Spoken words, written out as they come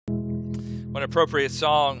What an appropriate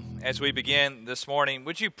song as we begin this morning.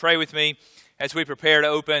 Would you pray with me as we prepare to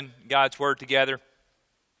open God's Word together?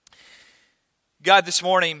 God, this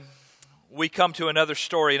morning we come to another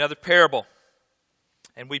story, another parable.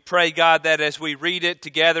 And we pray, God, that as we read it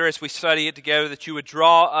together, as we study it together, that you would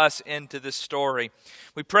draw us into this story.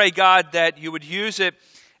 We pray, God, that you would use it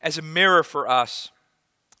as a mirror for us.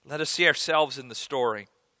 Let us see ourselves in the story.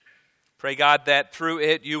 Pray, God, that through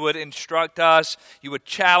it you would instruct us, you would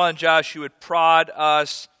challenge us, you would prod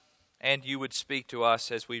us, and you would speak to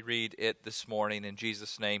us as we read it this morning. In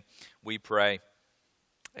Jesus' name we pray.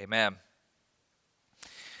 Amen.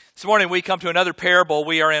 This morning we come to another parable.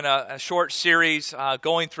 We are in a short series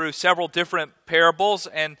going through several different parables,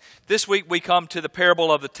 and this week we come to the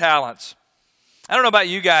parable of the talents. I don't know about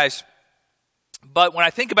you guys, but when I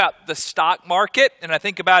think about the stock market and I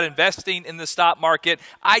think about investing in the stock market,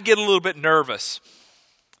 I get a little bit nervous.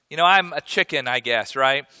 You know, I'm a chicken, I guess,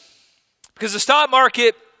 right? Because the stock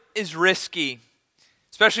market is risky.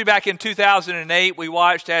 Especially back in 2008, we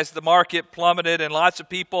watched as the market plummeted and lots of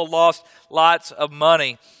people lost lots of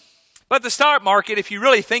money. But the stock market, if you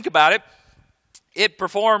really think about it, it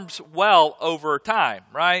performs well over time,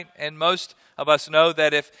 right? And most of us know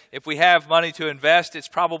that if we have money to invest, it's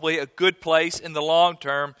probably a good place in the long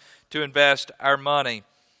term to invest our money.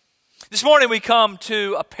 This morning we come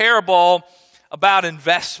to a parable about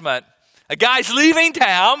investment. A guy's leaving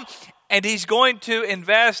town and he's going to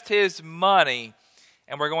invest his money.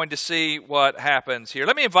 And we're going to see what happens here.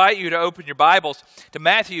 Let me invite you to open your Bibles to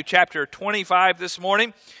Matthew chapter 25 this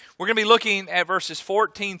morning. We're going to be looking at verses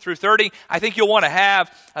 14 through 30. I think you'll want to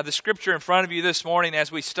have the scripture in front of you this morning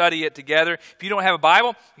as we study it together. If you don't have a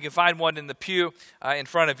Bible, you can find one in the pew in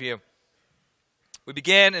front of you. We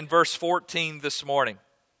begin in verse 14 this morning.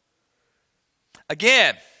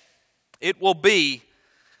 Again, it will be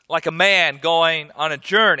like a man going on a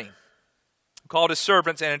journey, who called his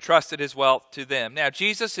servants and entrusted his wealth to them. Now,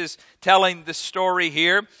 Jesus is telling the story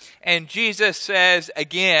here, and Jesus says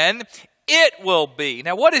again, it will be.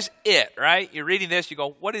 Now, what is it, right? You're reading this, you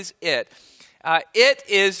go, what is it? It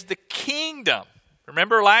is the kingdom.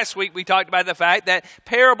 Remember last week we talked about the fact that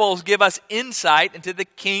parables give us insight into the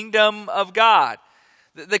kingdom of God.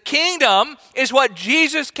 The kingdom is what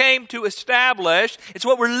Jesus came to establish. It's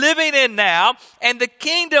what we're living in now. And the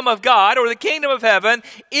kingdom of God, or the kingdom of heaven,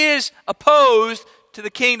 is opposed to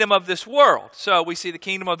the kingdom of this world. So we see the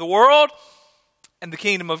kingdom of the world and the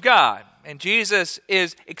kingdom of God. And Jesus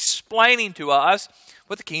is explaining to us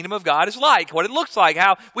what the kingdom of God is like, what it looks like,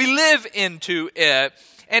 how we live into it.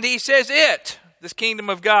 And he says this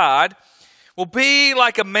kingdom of God, will be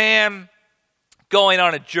like a man going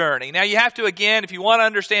on a journey. Now you have to, again, if you want to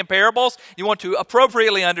understand parables, you want to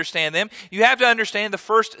appropriately understand them, you have to understand the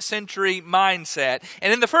first century mindset.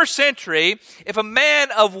 And in the first century, if a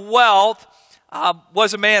man of wealth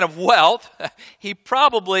was a man of wealth, he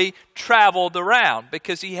probably traveled around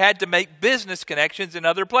because he had to make business connections in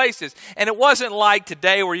other places. And it wasn't like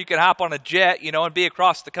today where you can hop on a jet, and be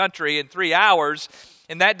across the country in 3 hours.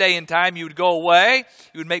 In that day and time, you would go away,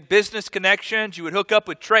 you would make business connections, you would hook up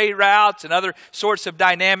with trade routes and other sorts of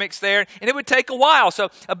dynamics there, and it would take a while. So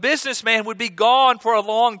a businessman would be gone for a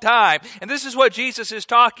long time. And this is what Jesus is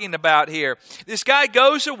talking about here. This guy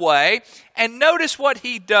goes away, and notice what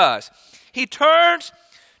he does. He turns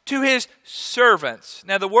to his servants.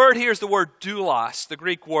 Now, the word here is the word doulos, the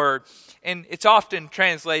Greek word, and it's often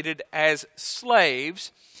translated as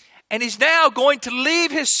slaves. And he's now going to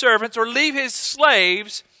leave his servants or leave his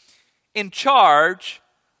slaves in charge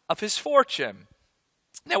of his fortune.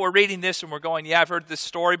 Now, we're reading this and we're going, yeah, I've heard this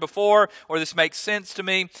story before, or this makes sense to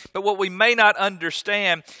me. But what we may not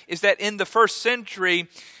understand is that in the first century,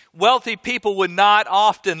 wealthy people would not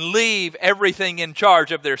often leave everything in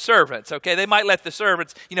charge of their servants, okay? They might let the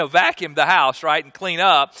servants, vacuum the house, right, and clean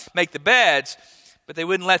up, make the beds, but they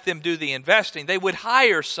wouldn't let them do the investing. They would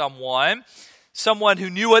hire someone who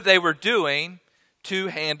knew what they were doing to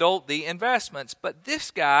handle the investments. But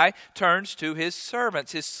this guy turns to his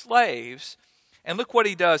servants, his slaves, and look what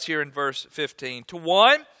he does here in verse 15. To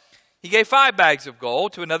one, he gave 5 bags of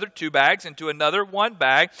gold, to another 2 bags, and to another 1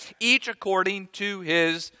 bag, each according to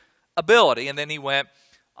his ability. And then he went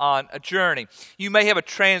on a journey. You may have a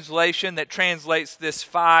translation that translates this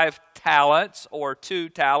 5 talents or 2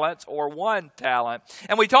 talents or 1 talent.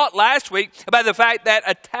 And we talked last week about the fact that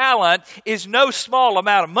a talent is no small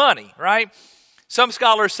amount of money, right? Some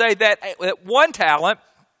scholars say that 1 talent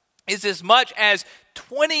is as much as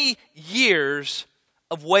 20 years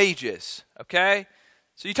of wages, okay?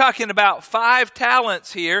 So you're talking about 5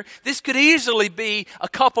 talents here. This could easily be a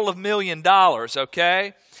couple of $1 million,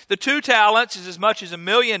 okay? The 2 talents is as much as $1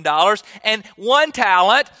 million. And 1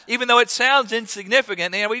 talent, even though it sounds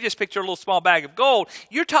insignificant, and we just picture a little small bag of gold,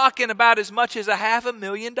 you're talking about as much as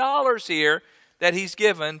 $500,000 here that he's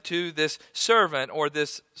given to this servant or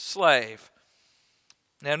this slave.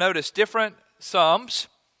 Now notice, different sums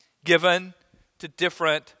given to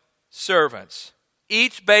different servants,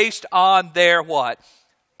 each based on their what?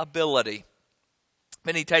 Ability.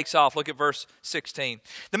 Then he takes off. Look at verse 16.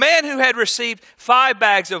 The man who had received 5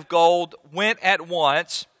 bags of gold went at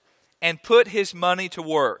once and put his money to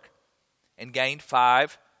work and gained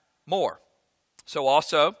 5 more. So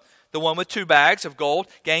also the one with 2 bags of gold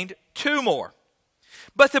gained 2 more.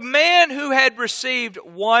 But the man who had received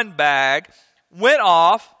 1 bag went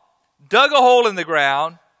off, dug a hole in the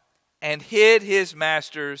ground, and hid his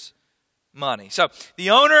master's money. So the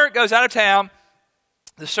owner goes out of town.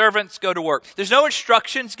 The servants go to work. There's no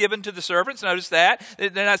instructions given to the servants. Notice that.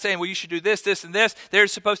 They're not saying, well, you should do this, this, and this. They're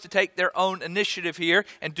supposed to take their own initiative here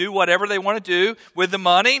and do whatever they want to do with the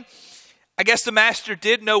money. I guess the master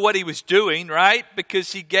did know what he was doing, right?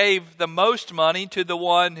 Because he gave the most money to the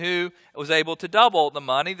one who was able to double the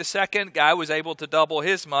money. The second guy was able to double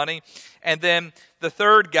his money. And then the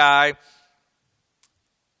third guy,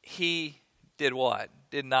 he did what?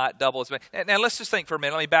 Did not double his money. Now let's just think for a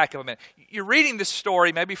minute. Let me back up a minute. You're reading this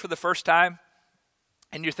story maybe for the first time,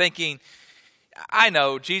 and you're thinking, I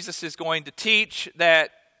know Jesus is going to teach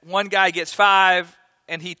that one guy gets 5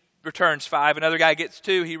 and he returns 5. Another guy gets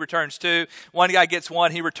 2, he returns 2. One guy gets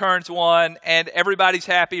 1, he returns 1, and everybody's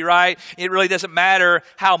happy, right? It really doesn't matter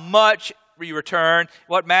how much you return.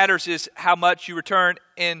 What matters is how much you return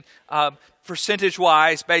in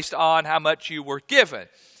percentage-wise based on how much you were given.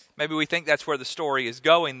 Maybe we think that's where the story is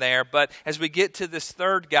going there. But as we get to this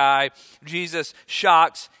third guy, Jesus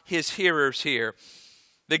shocks his hearers here.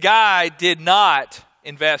 The guy did not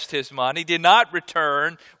invest his money, did not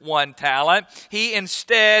return 1 talent. He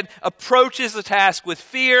instead approaches the task with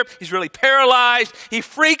fear. He's really paralyzed. He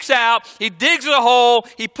freaks out. He digs a hole.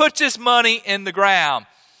 He puts his money in the ground.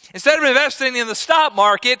 Instead of investing in the stock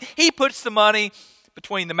market, he puts the money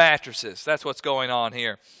between the mattresses. That's what's going on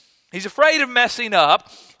here. He's afraid of messing up,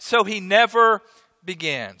 so he never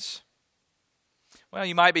begins. Well,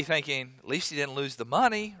 you might be thinking, at least he didn't lose the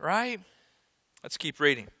money, right? Let's keep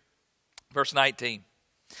reading. Verse 19.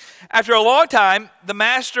 After a long time, the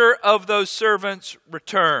master of those servants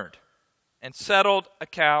returned and settled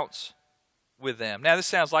accounts with them. Now, this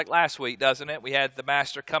sounds like last week, doesn't it? We had the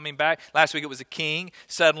master coming back. Last week it was a king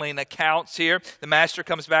settling accounts here. The master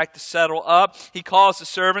comes back to settle up. He calls the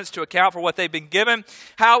servants to account for what they've been given.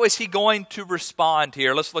 How is he going to respond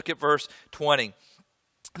here? Let's look at verse 20.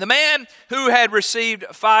 The man who had received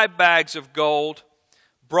 5 bags of gold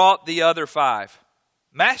brought the other 5.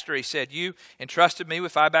 Master, he said, you entrusted me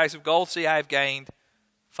with 5 bags of gold. See, I have gained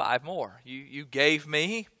 5 more. You gave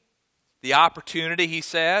me the opportunity, he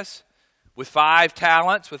says, with 5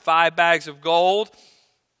 talents, with 5 bags of gold.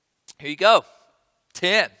 Here you go,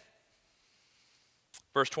 10.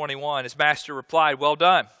 Verse 21, his master replied, well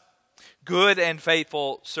done, good and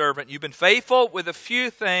faithful servant. You've been faithful with a few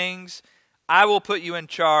things. I will put you in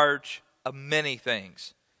charge of many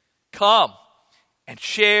things. Come and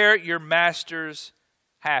share your master's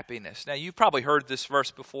happiness. Now, you've probably heard this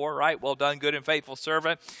verse before, right? Well done, good and faithful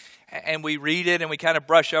servant. And we read it and we kind of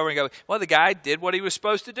brush over and go, well, the guy did what he was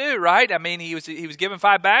supposed to do, right? I mean, he was given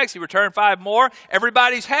 5 bags. He returned 5 more.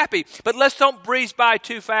 Everybody's happy. But let's don't breeze by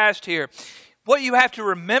too fast here. What you have to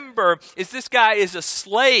remember is this guy is a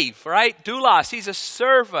slave, right? Doulos, he's a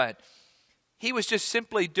servant. He was just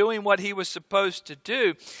simply doing what he was supposed to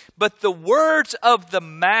do. But the words of the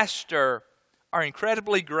master are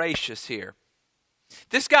incredibly gracious here.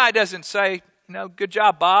 This guy doesn't say, good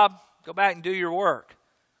job, Bob. Go back and do your work.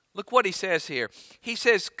 Look what he says here. He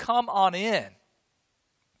says, come on in.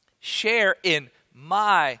 Share in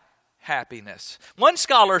my happiness. One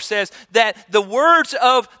scholar says that the words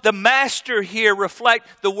of the master here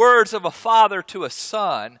reflect the words of a father to a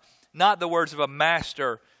son, not the words of a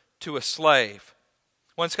master to a slave.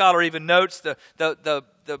 One scholar even notes the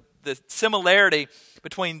similarity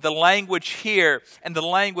between the language here and the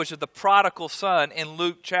language of the prodigal son in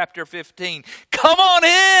Luke chapter 15. Come on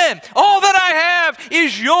in! All that I have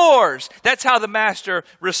is yours. That's how the master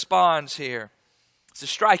responds here. It's a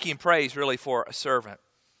striking praise really for a servant.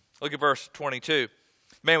 Look at verse 22.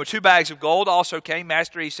 The man with 2 bags of gold also came.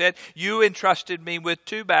 Master, he said, you entrusted me with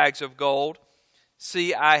 2 bags of gold.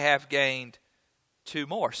 See, I have gained 2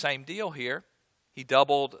 more. Same deal here. He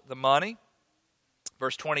doubled the money.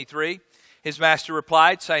 Verse 23, his master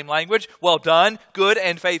replied, same language, well done, good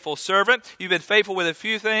and faithful servant. You've been faithful with a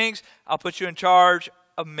few things. I'll put you in charge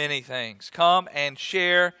of many things. Come and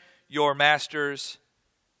share your master's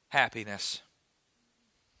happiness.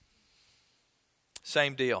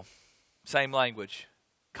 Same deal. Same language.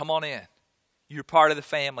 Come on in. You're part of the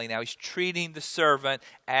family now. He's treating the servant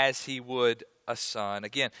as he would a son.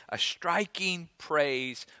 Again, a striking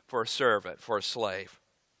praise for a servant, for a slave.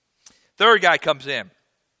 Third guy comes in.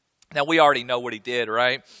 Now, we already know what he did,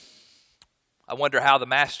 right? I wonder how the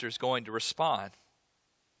master's going to respond.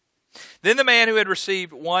 Then the man who had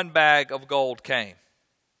received 1 bag of gold came.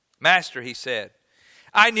 Master, he said,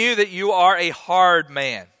 I knew that you are a hard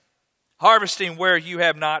man, harvesting where you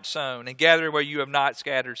have not sown and gathering where you have not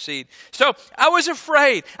scattered seed. So I was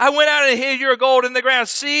afraid. I went out and hid your gold in the ground.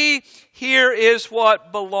 See, here is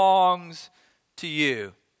what belongs to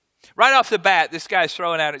you. Right off the bat, this guy's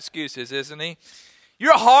throwing out excuses, isn't he?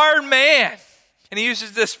 You're a hard man. And he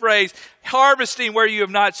uses this phrase, harvesting where you have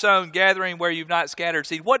not sown, gathering where you've not scattered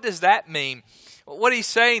seed. What does that mean? What he's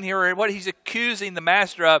saying here, and what he's accusing the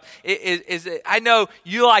master of, is I know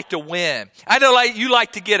you like to win. I know you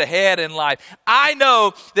like to get ahead in life. I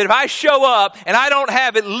know that if I show up and I don't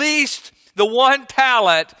have at least the 1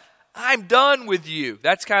 talent, I'm done with you.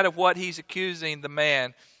 That's kind of what he's accusing the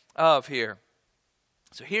man of here.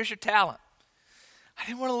 So here's your talent. I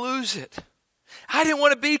didn't want to lose it. I didn't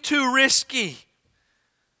want to be too risky.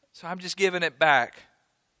 So I'm just giving it back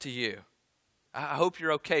to you. I hope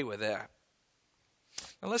you're okay with that.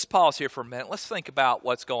 Now let's pause here for a minute. Let's think about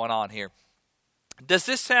what's going on here. Does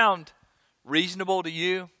this sound reasonable to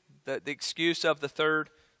you, the excuse of the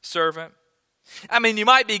third servant? I mean, you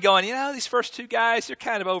might be going, these first 2 guys, they're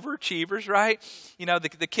kind of overachievers, right?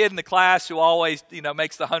 The kid in the class who always,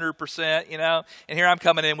 makes the 100%, and here I'm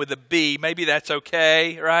coming in with a B. Maybe that's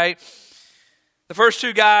okay, right? The first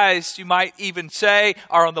 2 guys, you might even say,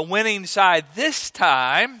 are on the winning side this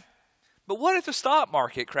time. But what if the stock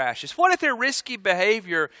market crashes? What if their risky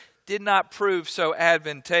behavior did not prove so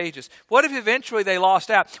advantageous? What if eventually they lost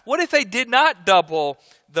out? What if they did not double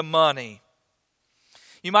the money?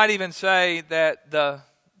 You might even say that the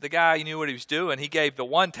guy knew what he was doing. He gave the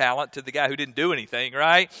 1 talent to the guy who didn't do anything,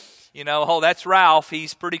 right? That's Ralph.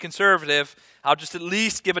 He's pretty conservative. I'll just at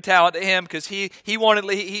least give a talent to him because he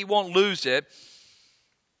won't lose it.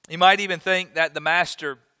 You might even think that the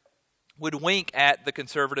master would wink at the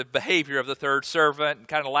conservative behavior of the third servant and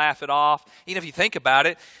kind of laugh it off. If you think about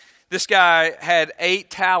it, this guy had 8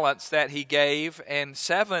 talents that he gave, and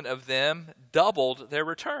 7 of them doubled their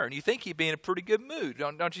return. You think he'd be in a pretty good mood,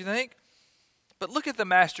 don't you think? But look at the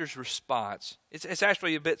master's response. It's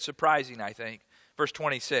actually a bit surprising, I think. Verse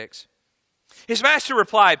 26. His master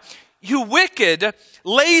replied, "You wicked,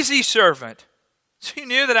 lazy servant. So you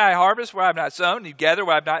knew that I harvest where I have not sown, and you gather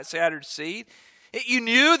where I have not scattered seed. You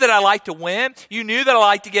knew that I like to win. You knew that I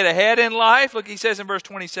like to get ahead in life." Look, he says in verse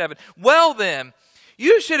 27, "Well then,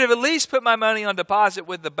 you should have at least put my money on deposit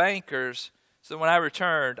with the bankers, so when I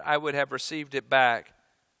returned, I would have received it back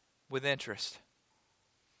with interest."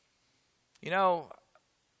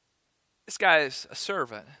 This guy is a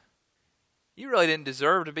servant. You really didn't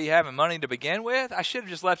deserve to be having money to begin with. I should have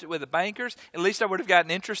just left it with the bankers. At least I would have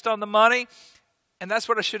gotten interest on the money. And that's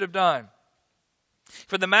what I should have done.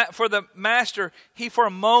 For the master, he for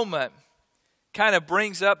a moment kind of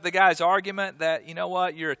brings up the guy's argument that,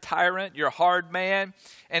 you're a tyrant, you're a hard man.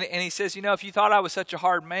 And he says, if you thought I was such a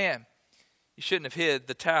hard man, you shouldn't have hid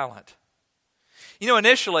the talent.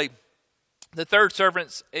 Initially, the third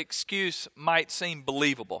servant's excuse might seem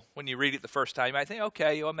believable when you read it the first time. You might think,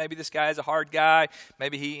 okay, maybe this guy is a hard guy.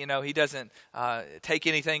 Maybe he doesn't take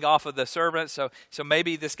anything off of the servant. So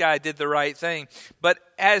maybe this guy did the right thing. But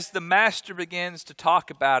as the master begins to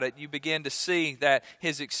talk about it, you begin to see that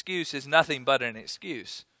his excuse is nothing but an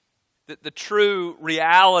excuse. The true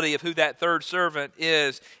reality of who that third servant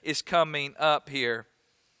is coming up here.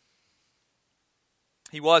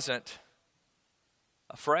 He wasn't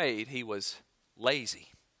afraid, he was lazy.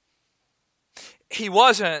 He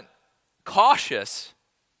wasn't cautious,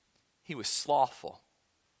 he was slothful.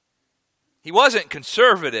 He wasn't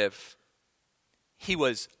conservative, he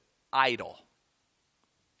was idle.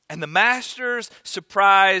 And the master's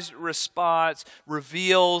surprise response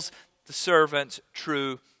reveals the servant's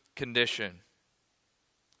true condition.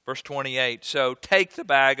 Verse 28, "So take the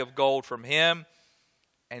bag of gold from him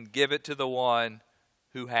and give it to the one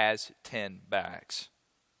who has 10 bags.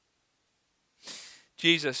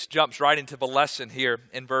 Jesus jumps right into the lesson here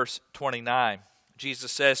in verse 29.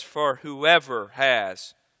 Jesus says, "For whoever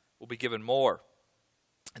has will be given more,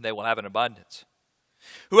 and they will have an abundance.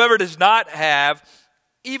 Whoever does not have,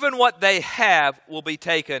 even what they have will be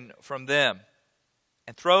taken from them.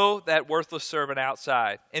 And throw that worthless servant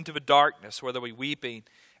outside into the darkness where there will be weeping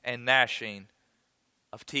and gnashing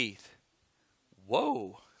of teeth.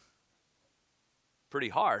 Whoa. Pretty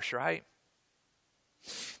harsh, right?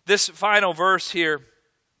 This final verse here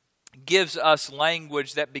gives us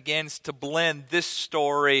language that begins to blend this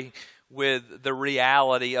story with the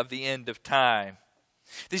reality of the end of time.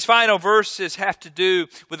 These final verses have to do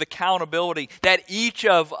with accountability that each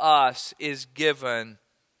of us is given.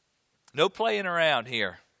 No playing around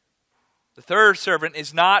here. The third servant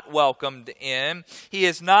is not welcomed in. He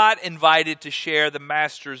is not invited to share the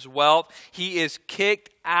master's wealth. He is kicked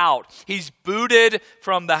out. He's booted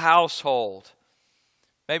from the household.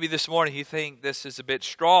 Maybe this morning you think this is a bit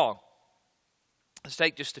strong. Let's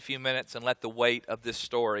take just a few minutes and let the weight of this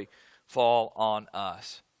story fall on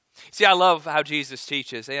us. See, I love how Jesus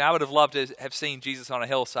teaches, and I would have loved to have seen Jesus on a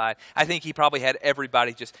hillside. I think he probably had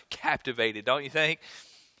everybody just captivated, don't you think?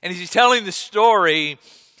 And as he's telling the story,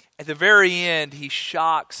 at the very end, he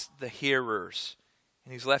shocks the hearers.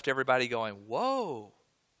 And he's left everybody going, whoa,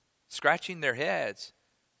 scratching their heads.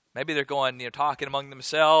 Maybe they're going, talking among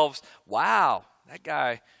themselves, wow, that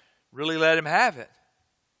guy really let him have it.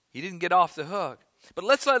 He didn't get off the hook. But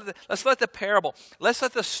let's let the parable, let's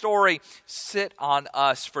let the story sit on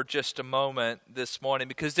us for just a moment this morning,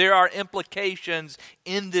 because there are implications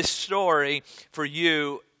in this story for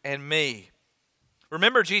you and me.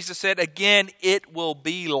 Remember, Jesus said, again, it will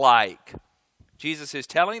be like. Jesus is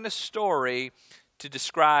telling a story to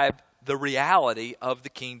describe the reality of the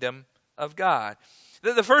kingdom of God.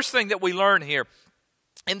 The first thing that we learn here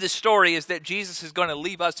in this story is that Jesus is going to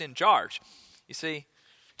leave us in charge. You see,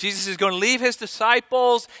 Jesus is going to leave his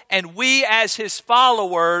disciples, and we as his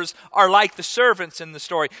followers are like the servants in the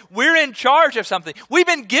story. We're in charge of something. We've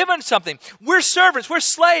been given something. We're servants. We're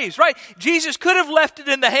slaves, right? Jesus could have left it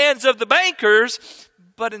in the hands of the bankers,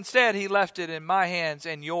 but instead he left it in my hands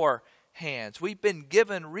and your hands. We've been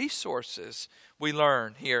given resources, we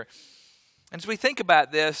learn here. And as we think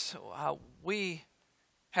about this, we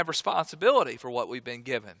have responsibility for what we've been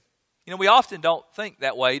given. We often don't think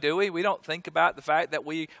that way, do we? We don't think about the fact that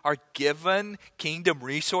we are given kingdom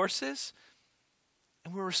resources,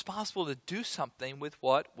 and we're responsible to do something with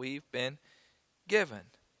what we've been given.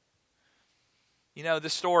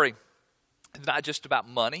 This story is not just about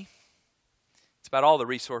money. It's about all the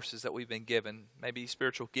resources that we've been given. Maybe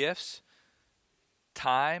spiritual gifts,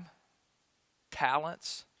 time,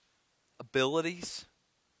 talents, abilities.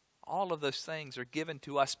 All of those things are given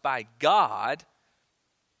to us by God.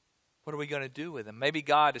 What are we going to do with them? Maybe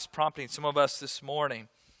God is prompting some of us this morning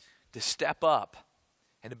to step up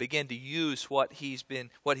and to begin to use what He's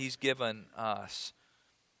given us.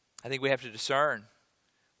 I think we have to discern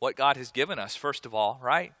what God has given us, first of all,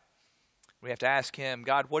 right? We have to ask Him,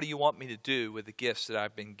 God, what do you want me to do with the gifts that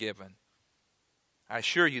I've been given? I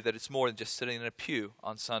assure you that it's more than just sitting in a pew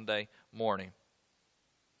on Sunday morning.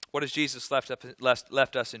 What has Jesus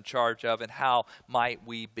left us in charge of, and how might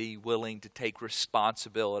we be willing to take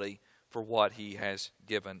responsibility for what He has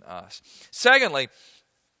given us? Secondly,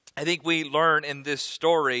 I think we learn in this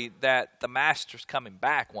story that the Master's coming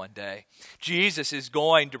back one day. Jesus is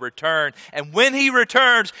going to return, and when He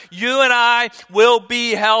returns, you and I will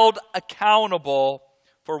be held accountable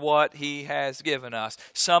for what He has given us.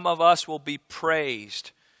 Some of us will be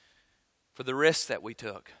praised for the risks that we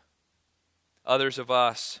took. Others of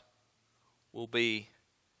us will be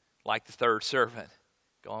like the third servant,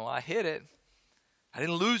 going, well, I hit it. I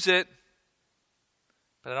didn't lose it,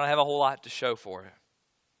 but I don't have a whole lot to show for it.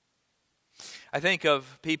 I think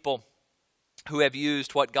of people who have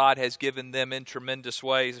used what God has given them in tremendous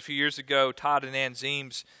ways. A few years ago, Todd and Ann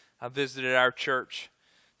Zeems visited our church.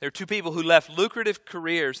 There are two people who left lucrative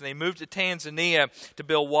careers, and they moved to Tanzania to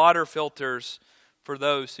build water filters for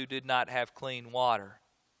those who did not have clean water.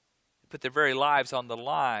 They put their very lives on the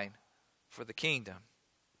line for the kingdom.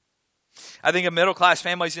 I think of middle-class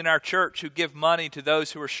families in our church who give money to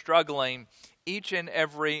those who are struggling each and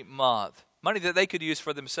every month. Money that they could use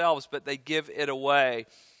for themselves, but they give it away.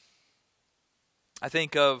 I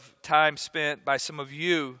think of time spent by some of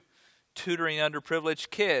you tutoring underprivileged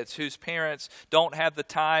kids whose parents don't have the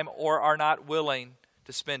time or are not willing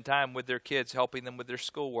to spend time with their kids, helping them with their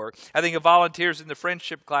schoolwork. I think of volunteers in the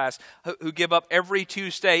friendship class who give up every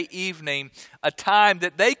Tuesday evening a time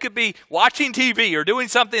that they could be watching TV or doing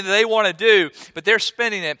something that they want to do, but they're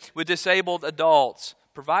spending it with disabled adults,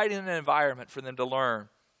 providing an environment for them to learn.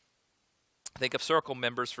 I think of circle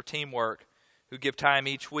members for teamwork who give time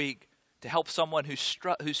each week to help someone who's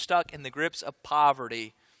stuck in the grips of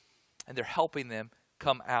poverty, and they're helping them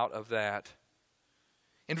come out of that.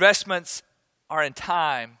 Investments are in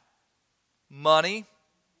time, money,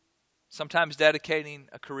 sometimes dedicating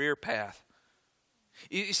a career path,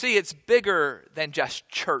 You see, it's bigger than just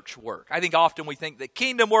church work. I think often we think that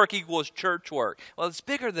kingdom work equals church work. Well, it's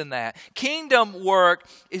bigger than that. Kingdom work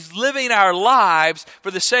is living our lives for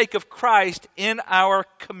the sake of Christ in our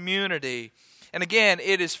community. And again,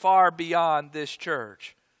 it is far beyond this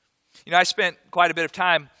church. You know, I spent quite a bit of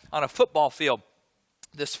time on a football field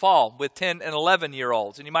this fall with 10 and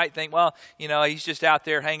 11-year-olds. And you might think, well, you know, he's just out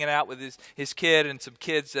there hanging out with his kid and some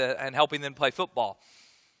kids and helping them play football.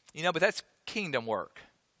 You know, but that's kingdom work.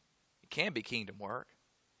 It can be kingdom work.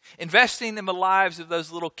 Investing in the lives of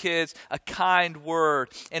those little kids, a kind word,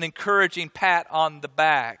 an encouraging pat on the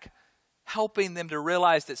back, helping them to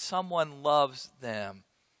realize that someone loves them.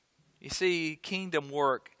 You see, kingdom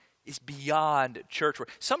work is beyond church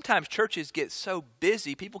work. Sometimes churches get so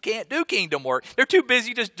busy, people can't do kingdom work. They're too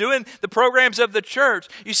busy just doing the programs of the church.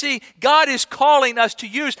 You see, God is calling us to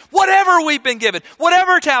use whatever we've been given,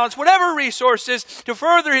 whatever talents, whatever resources to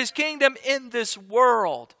further His kingdom in this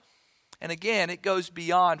world. And again, it goes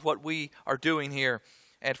beyond what we are doing here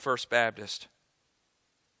at First Baptist.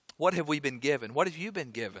 What have we been given? What have you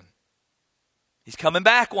been given? He's coming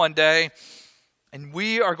back one day, and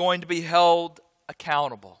we are going to be held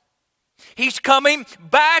accountable. He's coming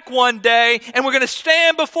back one day, and we're going to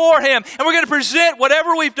stand before Him, and we're going to present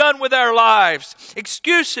whatever we've done with our lives.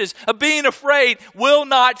 Excuses of being afraid will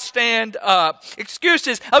not stand up.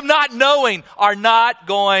 Excuses of not knowing are not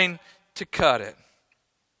going to cut it.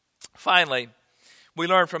 Finally, we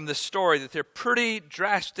learn from this story that there are pretty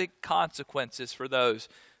drastic consequences for those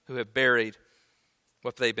who have buried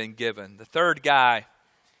what they've been given. The third guy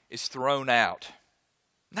is thrown out.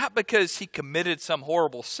 Not because he committed some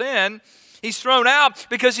horrible sin. He's thrown out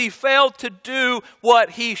because he failed to do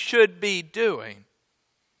what he should be doing.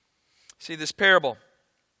 See, this parable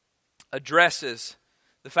addresses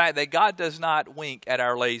the fact that God does not wink at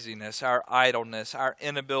our laziness, our idleness, our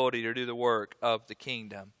inability to do the work of the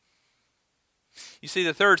kingdom. You see,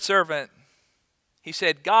 the third servant, he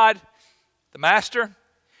said, God, the master,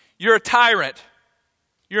 you're a tyrant.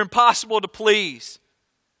 You're impossible to please.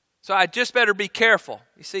 So I just better be careful.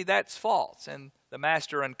 You see, that's false, and the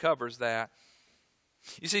master uncovers that.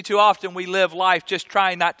 You see, too often we live life just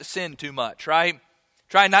trying not to sin too much, right?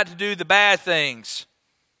 Trying not to do the bad things.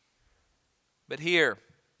 But here,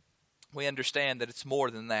 we understand that it's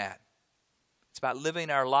more than that. It's about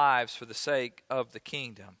living our lives for the sake of the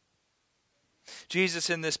kingdom. Jesus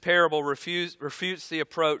in this parable refutes the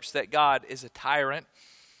approach that God is a tyrant.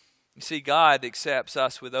 You see, God accepts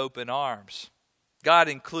us with open arms. God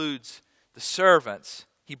includes the servants.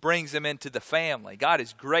 He brings them into the family. God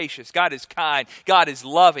is gracious. God is kind. God is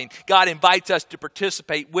loving. God invites us to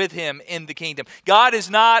participate with Him in the kingdom. God is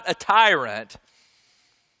not a tyrant.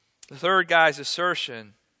 The third guy's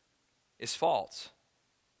assertion is false.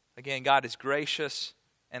 Again, God is gracious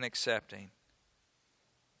and accepting.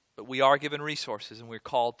 But we are given resources, and we're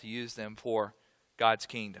called to use them for God's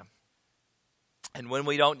kingdom. And when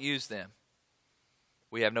we don't use them,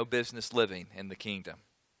 we have no business living in the kingdom.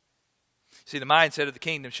 See, the mindset of the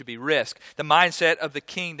kingdom should be risk. The mindset of the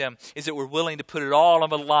kingdom is that we're willing to put it all on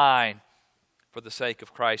the line for the sake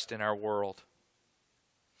of Christ in our world.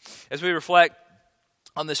 As we reflect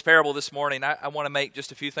on this parable this morning, I want to make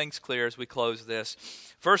just a few things clear as we close this.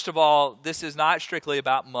 First of all, this is not strictly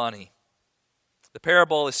about money. The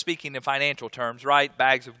parable is speaking in financial terms, right?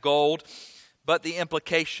 Bags of gold. But the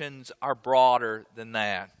implications are broader than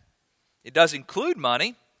that. It does include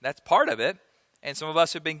money. That's part of it. And some of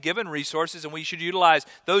us have been given resources, and we should utilize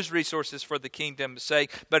those resources for the kingdom's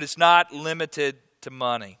sake. But it's not limited to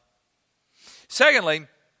money. Secondly,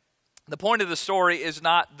 the point of the story is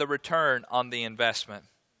not the return on the investment.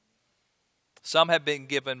 Some have been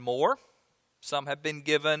given more. Some have been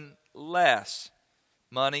given less.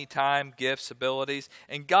 Money, time, gifts, abilities.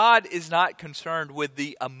 And God is not concerned with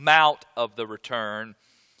the amount of the return.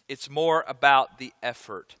 It's more about the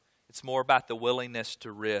effort. It's more about the willingness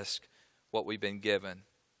to risk what we've been given.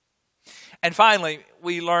 And finally,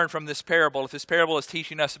 we learn from this parable, if this parable is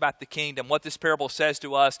teaching us about the kingdom, what this parable says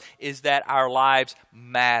to us is that our lives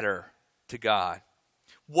matter to God.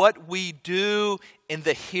 What we do in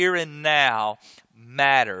the here and now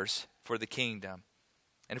matters for the kingdom.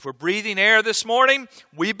 And if we're breathing air this morning,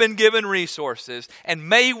 we've been given resources. And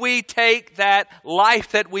may we take that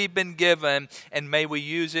life that we've been given and may we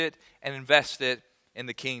use it and invest it in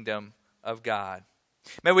the kingdom of God.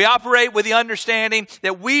 May we operate with the understanding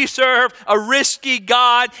that we serve a risky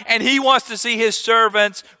God and He wants to see His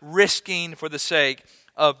servants risking for the sake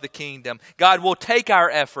of the kingdom. God will take our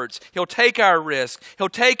efforts. He'll take our risk. He'll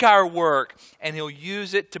take our work and He'll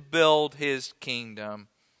use it to build His kingdom.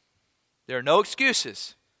 There are no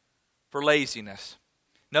excuses for laziness.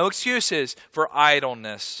 No excuses for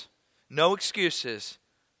idleness. No excuses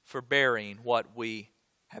for bearing what we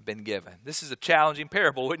have been given. This is a challenging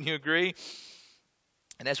parable, wouldn't you agree?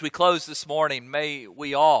 And as we close this morning, may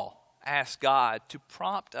we all ask God to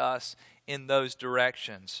prompt us in those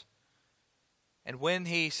directions. And when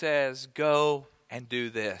He says, go and do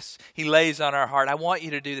this, He lays on our heart, I want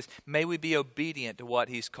you to do this. May we be obedient to what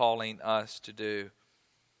He's calling us to do.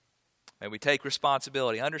 May we take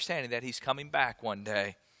responsibility, understanding that He's coming back one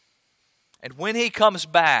day. And when He comes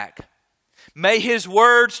back, may His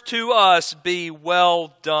words to us be,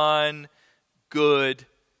 well done, good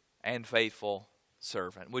and faithful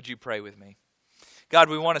servant. Would you pray with me? God,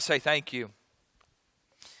 we want to say thank you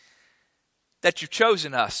that you've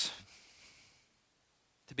chosen us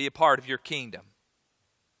to be a part of your kingdom.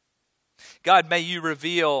 God, may you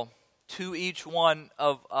reveal to each one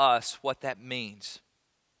of us what that means,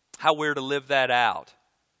 how we're to live that out,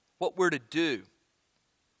 what we're to do,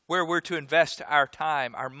 where we're to invest our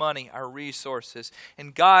time, our money, our resources.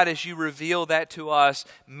 And God, as you reveal that to us,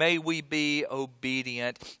 may we be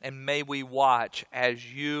obedient and may we watch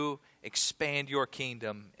as you expand your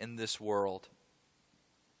kingdom in this world.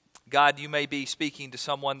 God, you may be speaking to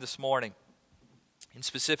someone this morning in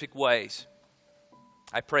specific ways.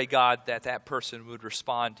 I pray, God, that that person would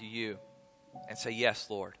respond to you and say, yes,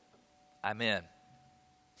 Lord, I'm in.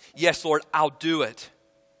 Yes, Lord, I'll do it.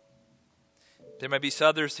 There may be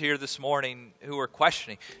others here this morning who are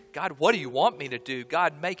questioning, God, what do you want me to do?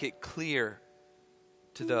 God, make it clear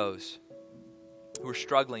to those who are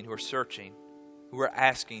struggling, who are searching, who are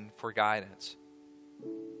asking for guidance.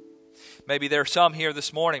 Maybe there are some here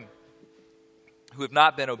this morning who have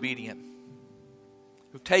not been obedient,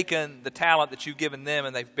 who've taken the talent that you've given them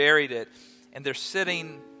and they've buried it, and they're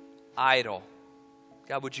sitting idle.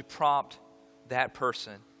 God, would you prompt that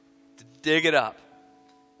person to dig it up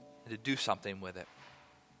and to do something with it?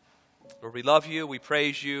 Lord, we love you, we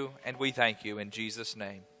praise you, and we thank you in Jesus'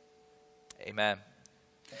 name. Amen.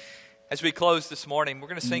 As we close this morning, we're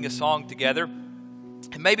going to sing a song together.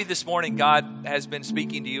 And maybe this morning God has been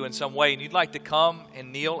speaking to you in some way and you'd like to come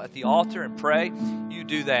and kneel at the altar and pray. You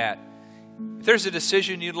do that. If there's a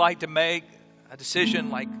decision you'd like to make, a decision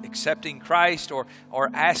like accepting Christ or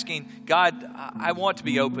asking, God, I want to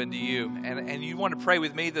be open to you, and you want to pray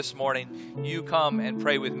with me this morning, you come and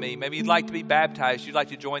pray with me. Maybe you'd like to be baptized, you'd like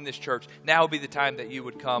to join this church. Now would be the time that you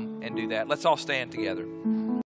would come and do that. Let's all stand together.